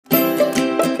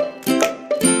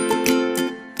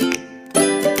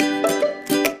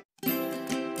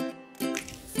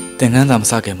သင်ခန်းစာမ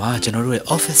စခင်မှာကျွန်တော်တို့ရဲ့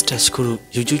Office Test ခု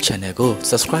YouTube Channel ကို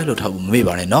Subscribe လုပ်ထားဖို့မ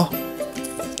မေ့ပါနဲ့နော်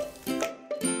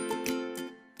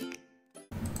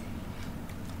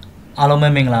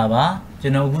အားလုံးပဲမင်္ဂလာပါ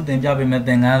ကျွန်တော်အခုသင်ပြပေးမယ့်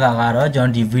သင်ခန်းစာကတော့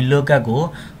ကျွန်တော်ဒီ Vlookup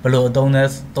ကိုဘယ်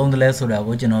လိုသုံးသလဲ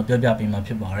ဆိုတာကိုကျွန်တော်ပြောပြပေး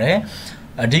မှာဖြစ်ပါတယ်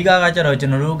အဓိကကကျတော့ကျွ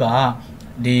န်တော်တို့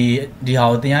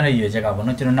ကဒီဟာကိုသင်ရတဲ့ရည်ရွယ်ချက်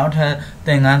ကပေါ့နော်ကျွန်တော်နောက်ထပ်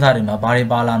သင်ခန်းစာတွေမှာဘာတွေ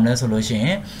ပါလာမလဲဆိုလို့ရှိရ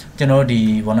င်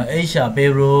ကျွန်တော်ဒီပေါ့နော် HR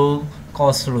Payroll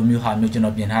Course လိုမျိုးဟာမျိုးကျွန်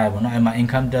တော်ပြင်ထားရပေါ့နော်အဲ့မှာ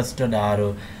income tax တွက်တာတို့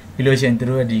ပြီးလို့ရှိရင်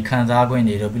တို့ရဲ့ဒီခံစား권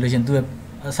တွေတို့ပြီးလို့ရှိရင်သူ့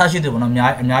ရဲ့အစရှိတယ်ပေါ့နော်အ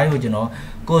များကြီးကိုကျွန်တော်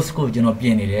course ကိုကျွန်တော်ပြ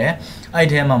င်နေတယ်အဲ့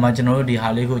ဒီထဲမှာကျွန်တော်တို့ဒီဟာ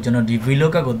လေးကိုကျွန်တော်ဒီ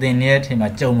Vlookup ကိုသင်နေတဲ့အချိန်မှာ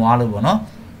ကြုံသွားလို့ပေါ့နော်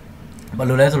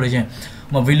ဘယ်လိုလဲဆိုလို့ရှိရင်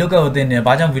Vlookup ကိုသင်နေဘာ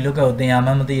ကြောင့် Vlookup ကိုသင်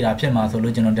ရမှန်းမသိတာဖြစ်မှာ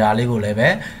ဆိုလို့ကျွန်တော်ဒါလေးကိုလည်းပဲ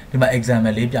ဒီမှာ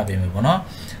example လေးပြပေး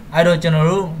မယ်ပေါ့နော်အဲ့တော့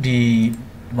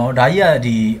ကျွန်တော်တို့ဒီဒါကြီးက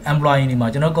ဒီ employee တွေမှာ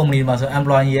ကျွန်တော် company မှာဆို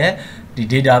employee ရဲ့ဒီ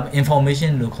data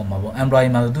information လို့ခေါ်မှာပေါ့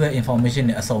employee မှာဆိုသူ့ရဲ့ information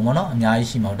တွေအစုံပေါ့နော်အများကြီး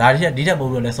ရှိမှာဒါဒီထက်ပို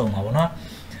ပြီးလည်းစုံမှာပေါ့နော်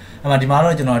အဲ့မှာဒီ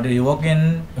မှာတော့ကျွန်တော်ဒီ working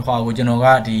ဟိုကိုကျွန်တော်က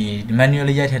ဒီ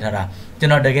manually ရိုက်ထည့်ထားတာ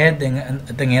ကျွန်တော်တ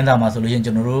ကယ်သင်ငန်းစာမှာဆိုလို့ရှိရင်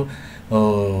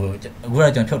ကျွန်တော်တို့အခု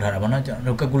တော့ကျွန်တော်ဖြုတ်ထားတာပေါ့နော်ကျွန်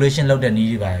တော် calculation လုပ်တဲ့န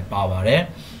ည်းတွေပါပါ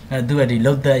တယ်အဲ့သူ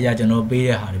ကဒီလုပ်တဲ့အရာကျွန်တော်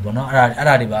ပေးတဲ့ဟာတွေပေါ့နော်အဲ့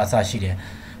ဒါတွေပါအစရှိ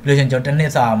တယ်ပြီးလို့ရှိရင်ကျွန်တော်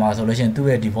တစ်နှစ်စာမှာဆိုလို့ရှိရင်သူ့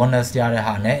ရဲ့ဒီ bonus ရတဲ့ဟာ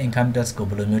နဲ့ income tax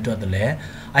ကိုဘယ်လိုမျိုးတွက်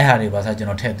တယ်လဲအဲ့ဟာတွေပါဆို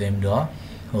ကျွန်တော်ထည့်သွင်းပြီးတော့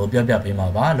ပြောပြပေးမှာ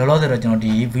ပါလောလောဆယ်တော့ကျွန်တော်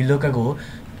ဒီ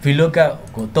Vlookup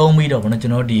ကိုသုံးပြီးတော့ပေါ့နော်ကျွ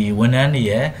န်တော်ဒီဝန်ထမ်းတွေ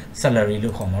ရဲ့ salary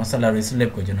လို့ခေါ်မှာ salary slip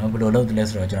ကိုကျွန်တော်ဘယ်လိုလုပ်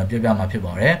တယ်လဲဆိုတော့ကျွန်တော်ပြောပြမှာဖြစ်ပါ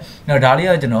တယ်အဲ့တော့ဒါ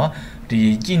လေးက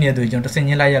ကျွန်တော်ဒီကြည့်နေသူကျွန်တော်တစ်စင်း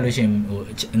ချင်းလိုက်ရလို့ရှိ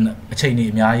ရင်အချိန်တွေ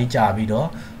အများကြီးကြာပြီးတော့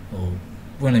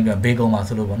ပွင့်လင်းပြဘေးကုန်းမှာ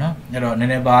ဆိုလို့ပေါ့နော်အဲ့တော့နည်း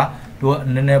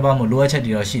နည်းပါမလို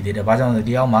အပ်ချက်တွေတော့ရှိသေးတယ်ဘာကြောင့်လဲ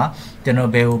ဒီအောက်မှာ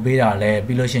ကျွန်တော်ဘယ်ကိုပေးတာလဲ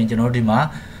ပြီးလို့ရှိရင်ကျွန်တော်ဒီမှာ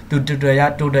သူ total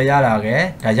ရတာက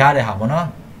ဒါရတဲ့ဟာပေါ့နော်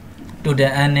total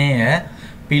earning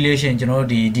ရဲ့ပြီးလို့ရှိရင်ကျွန်တော်တို့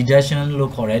ဒီ deduction လို့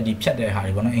ခေါ်တဲ့ဒီဖြတ်တဲ့ဟာ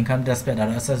တွေပေါ့နော် income tax ဖြတ်တာ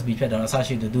တော့ SSB ဖြတ်တာတော့အစ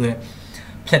ရှိသူရဲ့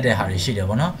ဖြတ်တဲ့ဟာတွေရှိတယ်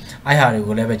ပေါ့နော်အဲ့ဟာတွေ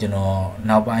ကိုလည်းပဲကျွန်တော်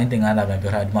နောက်ပိုင်းသင်ခန်းစာပြန်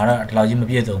ပြောထားဒီမှာတော့ဒီလောက်ကြီးမ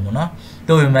ပြည့်စုံဘူးเนา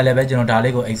ะတိုးပေမဲ့လည်းပဲ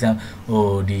ကျွန်တော်ဒါလေးကို exam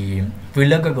ဒီ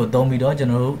Vlookup ကိုသုံးပြီးတော့ကျွန်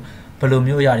တော်တို့ဘယ်လို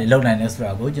မျိုးအရာတွေလုပ်နိုင်လဲ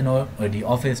ဆိုတာကိုကျွန်တော်ဒီ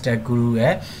Office Tech Guru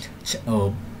ရဲ့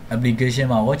application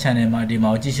မှာရော channel မှာဒီမှာ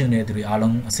ကြည့်ရှုနေသူတွေအား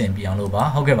လုံးအဆင်ပြေအောင်လုပ်ပါ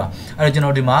ဟုတ်ကဲ့ပါအဲ့တော့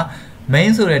ကျွန်တော်ဒီမှာ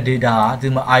main ဆိုတဲ့ data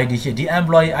ကဒီမှာ ID ရှိဒီ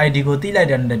employee ID ကိုတိလိုက်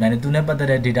တဲ့နေရာနဲ့သူနဲ့ပတ်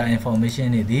သက်တဲ့ data information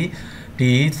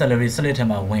တွေဒီ salary slip ထဲ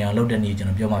မှာဝင်အောင်လုပ်တဲ့နည်း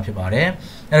ကျွန်တော်ပြောမှာဖြစ်ပါ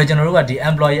တယ်အဲ့တော့ကျွန်တော်တို့ကဒီ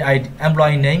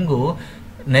employee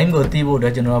name ကိုသိဖို့အတွ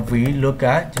က်ကျွန်တော်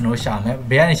Vlookup ကျွန်တော်ရှာ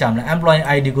မယ်ဘယ်ကနေရှာမလဲ employee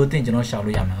ID ကိုသိကျွန်တော်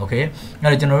ရှာလို့ရမှာ okay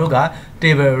အဲ့တော့ကျွန်တော်တို့က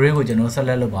table array ကိုကျွန်တော်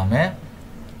select လုပ်ပါ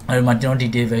မယ်အဲ့ဒီမှာကျွန်တော်ဒီ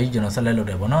table ကြီးကျွန်တော် select လုပ်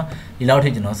တယ်ပေါ့နော်ဒီလောက်ထိ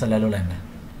ကျွန်တော် select လုပ်လိုက်မယ်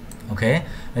okay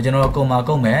အဲ့ကျွန်တော်ကု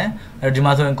တ်မယ်အဲ့ဒီ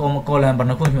မှာဆိုရင် column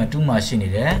ဘယ်နှခုရှိမှာ2မှာရှိနေ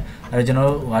တယ်အဲ့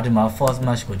ကျွန်တော်ဒီမှာ false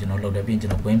match ကိုကျွန်တော်လုပ်တယ်ပြီးရင်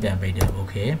ကျွန်တော် win ပြန်ပေးတယ်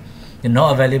okay not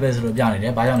available ဆိုလို့ပြနေတ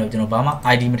ယ်ဘာကြောင့်လဲကျွန်တော်ဘာမှ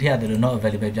ID မထည့်ရတယ်လို့ not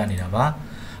available ပြနေတာပါ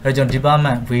အဲ့ကျွန်တော်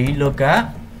department Vlookup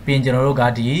ပြီးရင်ကျွန်တော်တို့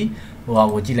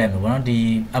ကဒီဟာကိုကြည့်လိုက်မယ်ပေါ့နော်ဒီ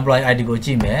employee ID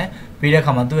ကိုကြည့်မယ်ပြီးတဲ့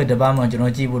အခါမှာသူ့ရဲ့ department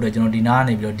ကျွန်တော်ကြည့်ဖို့အတွက်ကျွန်တော်ဒီနားက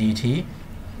နေပြီးတော့ဒီ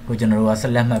အထိကိုကျွန်တော်တို့က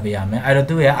select မှတ်ပေးရမယ်အဲ့တော့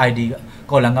သူ့ရဲ့ ID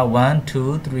column က1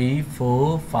 2 3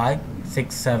 4 5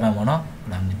 6 7ပေါ့နော်ဟုတ်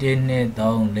လား1 2 3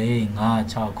 4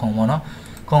 5 6ခုပေါ့နော်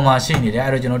ခုမှာရှိနေ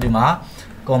တယ်အဲ့တော့ကျွန်တော်ဒီမှာ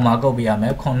ကွန်မာကုတ်ပေးရ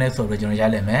မယ်ခွန်နဲ့ဆိုပြီးကျွန်တော်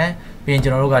ရိုက်လိုက်မယ်ပြီးရင်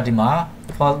ကျွန်တော်တို့ကဒီမှာ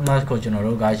false match ကိုကျွန်တော်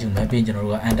တို့ကယူမယ်ပြီးရင်ကျွန်တော်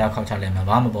တို့က enter ခောက်ချလိုက်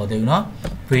မယ်ဘာမှမပေါ်သေးဘူးเนาะ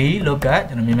Vlookup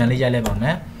ကျွန်တော်မြန်လေးရိုက်လိုက်ပါ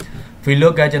မယ်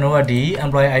Vlookup ကျွန်တော်တို့ကဒီ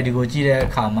employee ID ကိုကြည့်တဲ့အ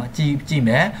ခါမှာကြည့်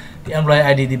မယ်ဒီ employee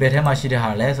ID ဒီဘက်ထဲမှာရှိတဲ့ဟာ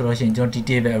လဲဆိုတော့ရှင်ကျွန်တော်ဒီ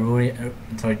table array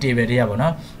table တွေရပါเน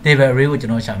าะ table array ကိုကျွ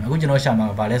န်တော်ရှာမယ်အခုကျွန်တော်ရှာမှာ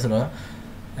ဘာလဲ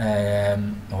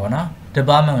ဆိုတော့ဟောနော်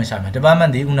department ကိုရှာမယ်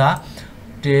department ဒီခုန1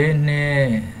 2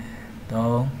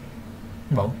 3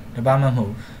ဘော department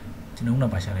မဟုတ်ကျွန်တော်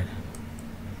ကဘာရှာလိုက်လဲ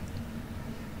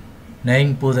name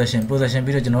possession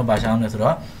ပြီးတော့ကျွန်တော်ဘာရှာအောင်လဲဆို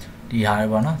တော့ဒီဟာပဲ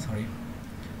ပေါ့နော် sorry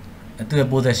သူ့ရဲ့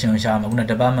possession ကိုရှာမှာခုန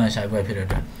department ရှာပွဲဖြစ်တဲ့အ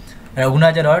တွက်အဲ့တော့ခုန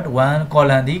ကျတော့1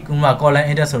 column ဒီခုန column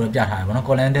index ဆိုတော့ပြထားတယ်ပေါ့နော်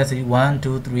column index 1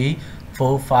 2 3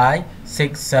 4 5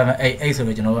 6 7 8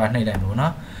ဆိုတော့ကျွန်တော်ကနှိပ်လိုက်မယ်ပေါ့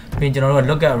နော်ပြီးကျွန်တော်တို့က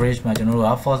lookup range မှာကျွန်တော်တို့က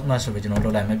false match ဆိုပြီးကျွန်တော်လု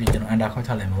ပ်လိုက်မယ်ပြီးကျွန်တော် enter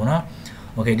ခောက်ချလိုက်မယ်ပေါ့နော်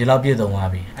okay ဒီလောက်ပြည့်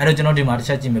စုံသွားပြီအဲ့တော့ကျွန်တော်ဒီမှာတစ်ချ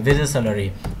က်ကြည့်မယ် visit salary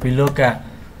Vlookup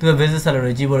သူရဲ့ visit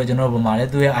salary ကြည့်ဖို့တော့ကျွန်တော်တို့ပုံမှာလဲ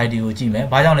သူရဲ့ ID ကိုကြည့်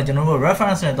မယ်ဘာကြောင့်လဲကျွန်တော်တို့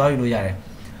reference နဲ့တွားယူလို့ရ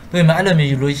တယ်သူ့မှာအဲ့လိုမျိုး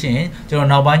ယူလို့ရှိရင်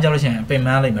ကျွန်တော်နောက်ပိုင်းကြောက်လို့ရှိရင်ပင်ပ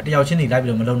န်းလိုက်မယ်တယောက်ချင်းနေ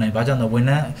လိုက်ပြီးတော့မလုပ်နိုင်ဘာကြောင့်လဲ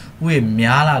ဝန်ထမ်းဥ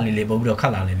ယျာဉ်များလာလေပို့ပြီးတော့ခ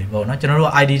တ်လာလေပေါ့နော်ကျွန်တော်တို့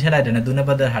ID ထည့်လိုက်တယ်နဲ့သူနဲ့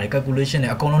ပတ်သက်တာတွေ calculation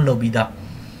တွေအကုန်လုံးလုပ်ပြီး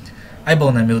သားအဲ့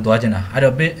ပုံစံမျိုးသွားချင်တာ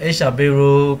အဲ့တော့ HR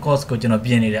Payroll Course ကိုကျွန်တော်ပြ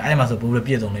င်နေတယ်အဲ့မှာဆိုပို့ပြီး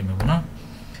ပြည့်စုံနေ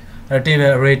မယ်ပေါ့နော်အဲ့ table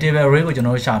array ကိုကျွန်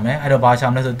တော်တို့ရှာမယ်အဲ့တော့ဘာရှာ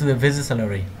မလဲဆိုသူ့ရဲ့ visit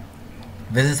salary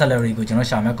visit salary ကိုကျွန်တော်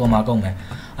ရှာမယ်ကုန်မှာကုန်မယ်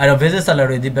အဲ့တော့ visit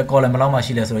salary ဒီ back column ဘယ်လောက်မှ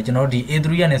ရှိလဲဆိုတော့ကျွန်တော်တို့ဒီ A3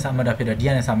 ကနေစမှတ်တာဖြစ်တယ် D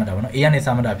ကနေစမှတ်တာပေါ့နော် A ကနေစ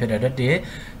မှတ်တာဖြစ်တဲ့အတွက်1 2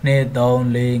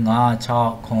 3 4 5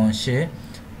 6 9 8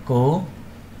 9 10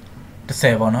 10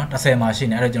ဆိုပေါ့နော်10မှာရှိ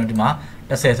နေအဲ့တော့ကျွန်တော်ဒီမှာ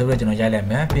10ဆိုတော့ကျွန်တော်ရိုက်လိုက်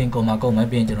မယ်ပြီးရင်ကုန်မှာကုန်မယ်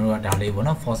ပြီးရင်ကျွန်တော်တို့ကဒါလေးပေါ့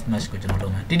နော် first match ကိုကျွန်တော်လု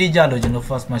ပ်မယ်တိတိကျလို့ကျွန်တော်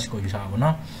first match ကိုယူထားပါပေါ့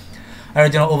နော်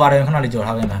အဲ့တော့ကျွန်တော် overtime ခဏလေးကြော်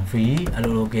ထားခဲ့မှာ v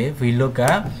အဲ့လို okay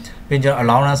vlookup ပြီးကျွန်တော်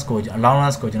allowance ကိုကျွ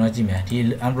န်တော်ကြည့်မယ်ဒီ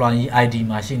employee ID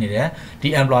မှာရှိနေတယ်ဒီ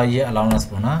employee ရဲ့ allowance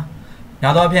ပေါ့နော်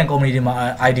များသောအားဖြင့် company တွေမှာ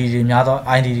ID တွေများသော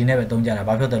ID တွေနဲ့ပဲသုံးကြတာ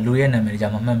ဘာဖြစ်လို့လဲလူရဲ့နာမည်တွေကြာ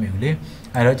မှမှတ်မိ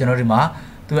ဘူးလေအဲ့တော့ကျွန်တော်ဒီမှာ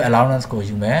သူ့ရဲ့ allowance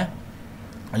ကိုယူမယ်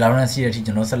allowance ရှိတဲ့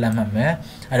အထိကျွန်တော်ဆက်လက်မှတ်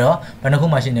မယ်အဲ့တော့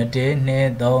ဘယ်နှခုမှရှိနေ1 2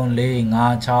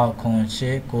 3 4 5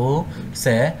 6 9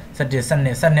 10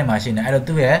 11 12မှာရှိနေ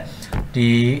အဲ့တော့သူ့ရဲ့ဒီ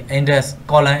index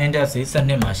column index တွေ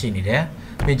12မှာရှိနေ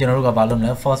တယ်ပြီးကျွန်တော်တို့ကဘာလုပ်မ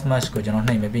လဲ first match ကိုကျွန်တော်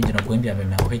နှိပ်မယ်ပြီးကျွန်တော်ကွင်းပြန်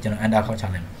ပေးမယ် okay ကျွန်တော် enter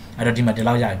ခောက်ချလိုက်မယ်အဲ့တော့ဒီ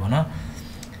မှာဒီလောက်ရပြီပေါ့နော်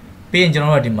ပြီးရင်ကျွန်တော်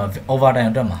တို့ကဒီမှာ overtime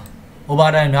အတွက်မှာ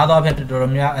overtime များသောအားဖြ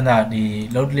င့်တော်တော်များအဲ့ဒါဒီ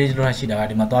load delay လို့ရှိတာက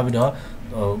ဒီ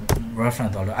မှာသွားပြီးတော့ဟို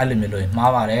reference တော့လို့အဲ့လို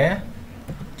မျိုးလို့မှားပါတယ်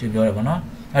ကြည့်ပြောတယ်ပေါ့နော်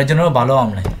အဲ့ကျွန်တော်တို့ဘာလုပ်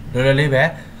အောင်မလဲလွယ်လွယ်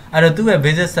လေးပဲအဲ့တော့သူ့ရဲ့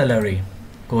basic salary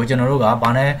ကိုကျွန်တော်တို့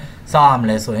ကဘာနဲ့စရ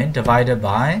မလဲဆိုရင် divided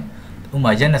by ဥပ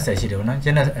မာရက်20ရှိတယ်ပေါ့နော်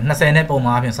ရက်20နဲ့ပုံမှ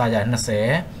န်အပြင်စကြတယ်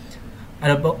20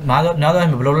အဲ့တော့များသော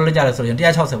ဘယ်လိုလုပ်ကြလဲဆိုရင်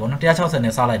160ပေါ့နော်160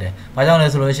နဲ့စလိုက်တယ်ဘာကြော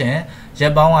င့်လဲဆိုလို့ရှိရင်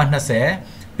ရက်ပေါင်းက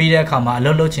20ပြီးတဲ့အခါမှာအ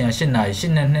လုပ်လုပ်ချင်8နာရီ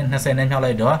8နဲ့20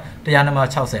နဲ့မြောက်လိုက်တော့100နဲ့မှ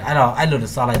60အဲ့တော့အဲ့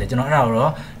လိုစလိုက်တယ်ကျွန်တော်အဲ့ဒါတော့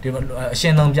ဒီ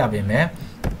အရှင်းဆုံးပြပေးမယ်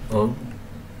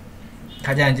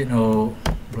ဟိုခါကြရင်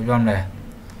ကျွန်တော်ဘယ်လိုပြောမလဲ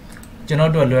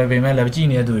ကျွန်တော်တို့လွယ်ပေမဲ့လည်းကြ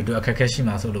ည့်နေတဲ့သူတွေတို့အခက်အခဲ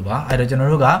ရှိမှာဆိုလို့ပါအဲ့တော့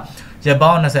ကျွန်တော်တို့ကရက်ပေါ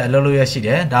င်း20အလုပ်လုပ်ရရှိတ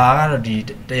ယ်ဒါ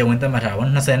ကတော့ဒီတရားဝင်သတ်မှတ်ထားတာပေါ့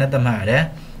20နဲ့သတ်မှတ်ရတယ်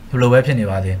ဘယ်လိုပဲဖြစ်နေ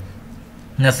ပါသေး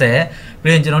20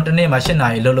ပြီးရင်ကျွန်တော်တစ်နေ့မှာ8နာ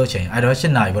ရီအလုပ်လုပ်ချိန်အဲ့တော့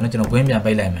8နာရီပေါ့နော်ကျွန်တော်ဂွင်းပြန်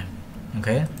ပေးလိုက်မယ်โอเ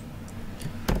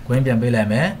คဂွင်းပြန်ပေးလိုက်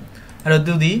မယ်အဲ့တော့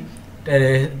သူဒီ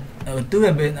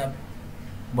သူ့ရဲ့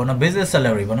ဘောနော် basic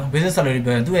salary ပေါ့နော် basic salary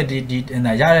ပြောရင်သူ့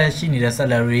ရဲ့ဒီရရရှိနေတဲ့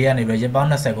salary ကနေပြီးရက်ပေါင်း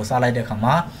20ကိုစားလိုက်တဲ့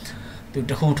အခါမှာသူ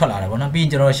တခုထွက်လာတယ်ပေါ့နော်ပြီး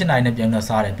ရင်ကျွန်တော်8နာရီ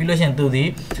နဲ့ပြန်တော့စားတယ်ပြီးလို့ရှိ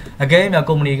ရင်သူဒီအကဲမြ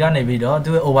company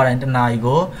ကနေပြီးတော့သူ့ရဲ့ overtime 1နာရီ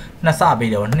ကို2ဆပေး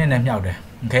တယ်ပေါ့2နဲ့မြောက်တယ်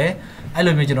โอเค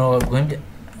အဲ့လိုမျိုးကျွန်တော်ဂွင်း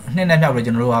2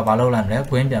နဲ့မြောက်ပြီးကျွန်တော်တို့ကဘာလုပ်လိုက်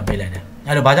မလဲဂွင်းပြန်ပေးလိုက်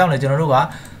တယ်အဲ့တော့ဘာကြောင့်လဲကျွန်တော်တို့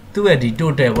ကသူ့ရဲ့ဒီ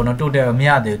total ပေါ့နော် total မရ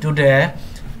သေးဘူး total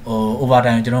ဟို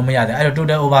overtime ကျွန်တော်မရသေးအဲ့တော့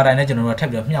total overtime နဲ့ကျွန်တော်တို့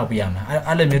ထပ်ပြီးတော့မြှောက်ပေးရ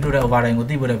မှာအဲ့လိုမျိုး total overtime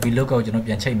ကိုသိဖို့လဲ vlookup ကိုကျွန်တော်ပြ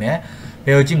န်ချိန်မယ်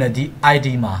ဘယ်လိုကြည့်မလဲဒီ ID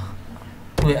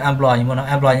မှာသူ့ရဲ့ employee ပေါ့နော်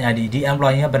employee ID ဒီ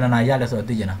employee ကဘယ်နှနာရလဲဆိုတော့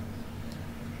သိချင်တာ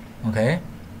โอเค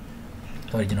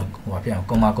တော့ကျွန်တော်ဟိုပါပြ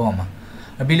အောင်ကွန်မာကော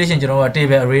အောင်ပါပြီးလို့ရှိရင်ကျွန်တော်က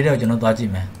table array တွေကို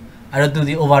ကျွန်တော်သွားကြည့်မယ်အဲ့တော့သူ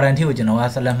ဒီ overtime ထိကိုကျွန်တော်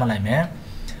ကဆက်လက်မှတ်လိုက်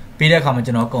မယ်ပြီးတဲ့အခါမှာ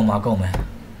ကျွန်တော်ကွန်မာကုတ်မယ်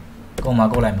ကွန်မာ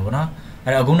ကုတ်လိုက်မယ်ပေါ့နော်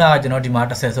အဲ့တော့အခုနကကျွန်တော်ဒီမှာ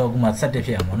30ဆိုအခုမှ17ဖြ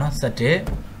စ်အောင်ပေါ့နော်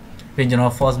17ပြီး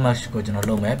ကျွန်တော် first match ကိုကျွန်တော်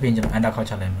လုပ်မယ်ပြီးကျွန်တော် enter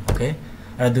ခောက်ချလိုက်မယ်โอเ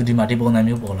คအဲ့တော့သူဒီမှာဒီပုံစံ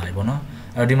မျိုးပေါ်လာပြီပေါ့နော်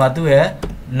အဲ့တော့ဒီမှာသူ့ရဲ့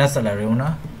net salary ပေါ့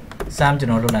နော် sum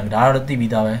ကျွန်တော်လုပ်လိုက်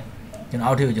မယ်ဒါတော့သိပြီးသားပဲ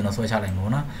ကျွန်တော်အောက်ထပ်ကိုကျွန်တော်ဆွဲချလိုက်မှာ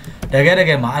ပေါ့နော်တက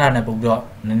ယ်မှာအဲ့ဒါနဲ့ပုံပြီးတော့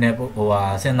နည်းနည်း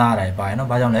ဟိုဟာစဉ်းစားရတယ်ပါ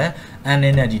ရနော်ဘာကြောင့်လဲ n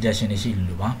နဲ့ detection တွေရှိ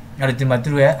လို့ပါအဲ့တော့ဒီမှာ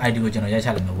သူ့ရဲ့ ID ကိုကျွန်တော်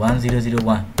ရိုက်ချလိုက်မှာ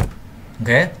1001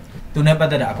 okay သူနဲ့ပတ်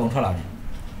သက်တဲ့အကုန်ထွက်လာပြီ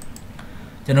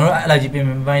ကျွန်တော်တို့အဲ့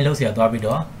လိုက်ကြီးပြင်ပိုင်းလောက်เสียသွားပြီး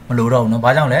တော့မလိုတော့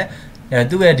ဘူးနော်ဘာကြောင့်လဲ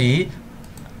သူ့ရဲ့ဒီ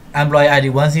employee ID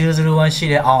 1001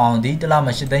ရှိတဲ့အောင်ဒီတစ်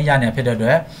လမှာ8သိန်းရနေဖြစ်တဲ့အတွ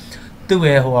က်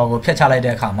သူ့ရဲ့ဟိုဟာကိုဖျက်ချ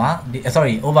လိုက်တဲ့အခါမှာဒီ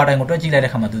sorry overtime ကိုတွက်ကြည့်လိုက်တဲ့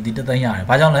အခါမှာသူဒီ3သိန်းရတယ်။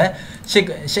ဘာကြောင့်လဲ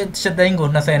8သိန်းကို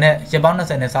20နဲ့ရက်ပေါင်း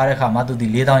20နဲ့စားတဲ့အခါမှာသူဒီ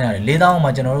4000ရတယ်။4000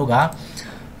မှာကျွန်တော်တို့က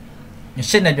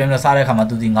8နဲ့ပြန်ပြီးစားတဲ့အခါ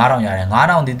မှာသူဒီ9000ရတယ်။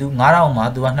9000ဒီသူ9000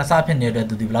မှာသူက2ဆဖြစ်နေတဲ့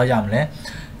အတွက်သူဒီဘယ်လောက်ရမလဲ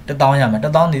1000ရမယ်။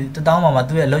1000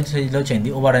မှာသူ့ရဲ့လုပ်ချိန်ဒီ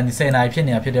overtime ဒီ10နာရီဖြစ်နေ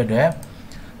တာဖြစ်တဲ့အတွက်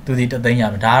သူဒီ3သိန်းရ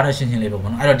မယ်။ဒါကတော့ရှင်းရှင်းလေးပေါ့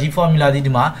နော်။အဲ့တော့ဒီ formula ဒီ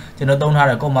မှာကျွန်တော်သုံး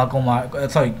ထားတဲ့ comma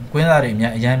sorry ကွင်းသားတွေအ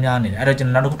များများနေတယ်။အဲ့တော့ကျွန်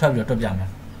တော်နောက်တစ်ခုထပ်ပြီးတော့တွက်ပြမယ်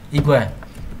။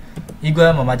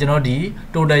 equal မှာကျွန်တော်ဒီ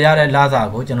total ရတဲ့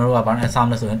လစာကိုကျွန်တော်တို့ကဘာနဲ့စ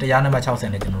မလဲဆိုရင်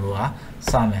160နဲ့ကျွန်တော်တို့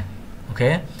ကစမယ်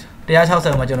okay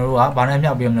 160မှာကျွန်တော်တို့ကဘာနဲ့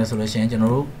မြောက်ပေးမလဲဆိုလို့ရှိရင်ကျွန်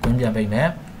တော်တို့ဝင်ပြန်ပေး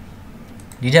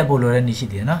မယ်ဒီထက်ပိုလိုတဲ့နည်းရှိ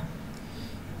သေးတယ်နော်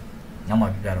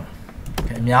နောက်မှပြတော့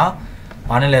okay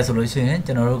အများဘာနဲ့လဲဆိုလို့ရှိ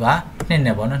ရင်ကျွန်တော်တို့က2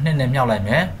နဲ့ပေါ့နော်2နဲ့မြောက်လိုက်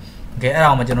မယ် okay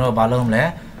အဲ့ဒါမှကျွန်တော်တို့ဘာလုပ်မလဲ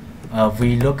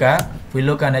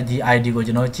vlookup နဲ့ ID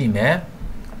ကိုကျွန်တော်ကြည့်မယ်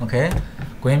okay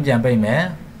ဝင်ပြန်ပေး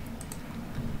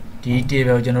မယ်ဒီ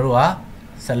table ကိုကျွန်တော်တို့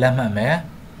ကဆက်လက်မှတ်မယ်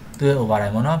သူ့ရဲ့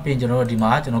overtime ပေါ့နော်ပြီးရင်ကျွန်တော်တို့ဒီ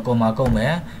မှာကျွန်တော် comma ကုတ်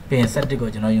မယ်ပြီးရင် set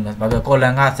ကိုကျွန်တော်ယူမယ်ဘာဖြစ်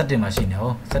column က set မှာရှိနေဟု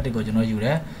တ် set ကိုကျွန်တော်ယူ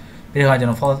တယ်ပြီးတော့ကျွန်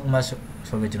တော် false match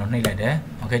ဆိုပြီးကျွန်တော်နှိပ်လိုက်တယ်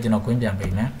okay ကျွန်တော် queen ပြန်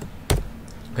ပေးမယ်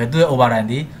okay သူ့ရဲ့ overtime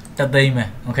ဒီ3သိန်းပဲ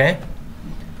okay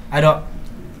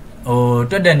အဲ့တော့ဟို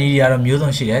တွက်တဲ့နည်းတွေကတော့မျိုး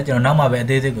စုံရှိတယ်ကျွန်တော်နောက်မှပဲအ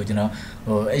သေးစိတ်ကို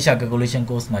ကျွန်တော်ဟို HR calculation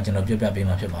course မှာကျွန်တော်ပြပြ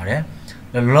ပေးမှာဖြစ်ပါတယ်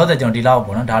လောတဲ့ကျွန်တော်ဒီလောက်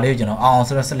ပေါ့နော်ဒါလေးကိုကျွန်တော်အောင်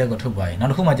ဆိုတဲ့ select ကိုထုတ်ပါရင်နောက်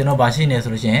တစ်ခုမှကျွန်တော်ဗာရှိနေ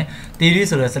ဆိုလို့ရှိရင် theory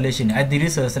ဆိုတဲ့ select ရှိနေအဲ theory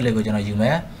ဆိုတဲ့ select ကိုကျွန်တော်ယူမ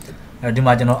ယ်အဲဒီ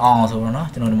မှာကျွန်တော်အောင်ဆိုတော့နော်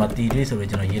ကျွန်တော်ဒီမှာ theory ဆိုလို့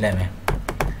ကျွန်တော်ရေးလိုက်မယ်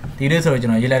theory ဆိုတော့ကျွ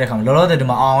န်တော်ရေးလိုက်တဲ့ခါမှာလောတဲ့ဒီ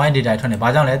မှာအောင်ရဲ့ data ထွက်နေဘာ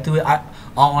ကြောင့်လဲသူ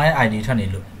အောင်ရဲ့ ID ထွက်နေ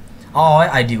လို့အောင်ရဲ့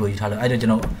ID ကိုယူထားလို့အဲ့တော့ကျွ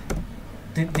န်တော်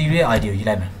theory ရဲ့ ID ကိုယူ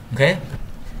လိုက်မယ် okay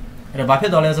အဲ့တော့ဘာဖြ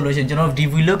စ်သွားလဲဆိုလို့ရှိရင်ကျွန်တော်ဒီ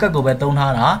vlookup ကိုပဲသုံး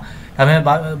ထားတာဒါပေမဲ့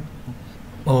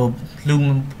ဟိုလူ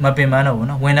မပင်ပန်းတော့ဘူး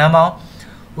နော်ဝန်ထမ်းပေါင်း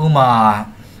ဥမာ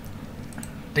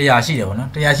100ရှိတယ်ပေါ့နော်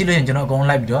100ရှိလို့ရှိရင်ကျွန်တော်အကုန်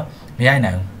လိုက်ပြီးတော့မရိုက်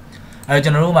နိုင်ဘူးအဲ့တော့ကျွ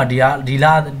န်တော်တို့မှာ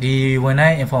ဒီဝန်ထ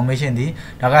မ်း information ဒီ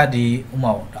ဒါကဒီဥ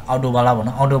မာအော်တိုဘာလပေါ့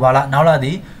နော်အော်တိုဘာလနောက်လာ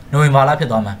ဒီနိုဝင်ဘာလဖြစ်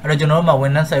သွားမှာအဲ့တော့ကျွန်တော်တို့မှာဝ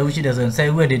န်ထမ်း10ဦးရှိတယ်ဆိုရင်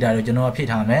10ဦးရဲ့ data တွေကျွန်တော်ကဖြည့်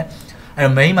ထားမယ်အဲ့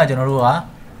တော့ main မှာကျွန်တော်တို့က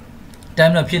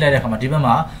time နဲ့ဖြည့်လိုက်တဲ့အခါမှာဒီဘက်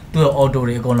မှာသူ့ရဲ့ auto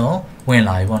တွေအကုန်လုံးဝင်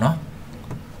လာပြီပေါ့နော်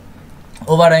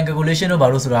overtime calculation တို့ဘာ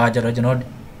လို့ဆိုတာကကျတော့ကျွန်တော်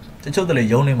တချို့တလေ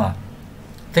ရုံးနေမှာ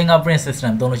fingerprint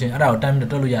system သုံးလို့ရှိရင်အဲ့ဒါကို time နဲ့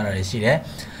တွက်လို့ရတာရှိတယ်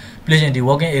ပြီးရင်ဒီ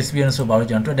working experience ဆိုပါတော့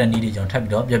ကျွန်တော်တွက်တဲ့နည်းတွေကျွန်တော်ထပ်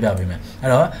ပြီးတော့ပြပြပေးမယ်အဲ့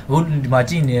တော့အခုဒီမှာ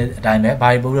ကြည့်နေတဲ့အတိုင်းပဲဘာ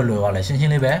တွေပို့လို့လွယ်သွားလဲရှင်းရှ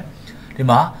င်းလေးပဲဒီ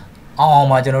မှာအောင်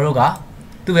မှာကျွန်တော်တို့က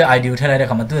သူ့ရဲ့ ID ကိုထည့်လိုက်တဲ့အ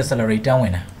ခါမှာသူ့ရဲ့ salary တန်းဝ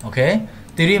င်တယ် okay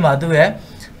theory မှာသူ့ရဲ့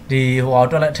ဒီဟို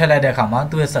တွက်လိုက်ထည့်လိုက်တဲ့အခါမှာ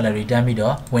သူ့ရဲ့ salary တန်းပြီး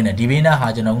တော့ဝင်တယ်ဒီဘေးနားဟာ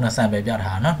ကျွန်တော်က sample ပြထား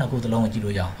တာနော်နှစ်ခုသလုံးကိုကြည့်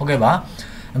လို့ရအောင်ဟုတ်ကဲ့ပါ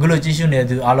အခုလိုကြည့်ရှုနေတဲ့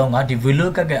သူအားလုံးကဒီ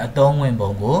vlookup ရဲ့အသုံးဝင်ပုံ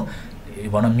ကို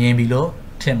ဘောနော်မြင်ပြီလို့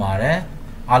ထင်ပါတယ်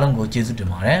အားလုံးကိုကျေးဇူးတင်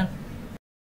ပါတယ်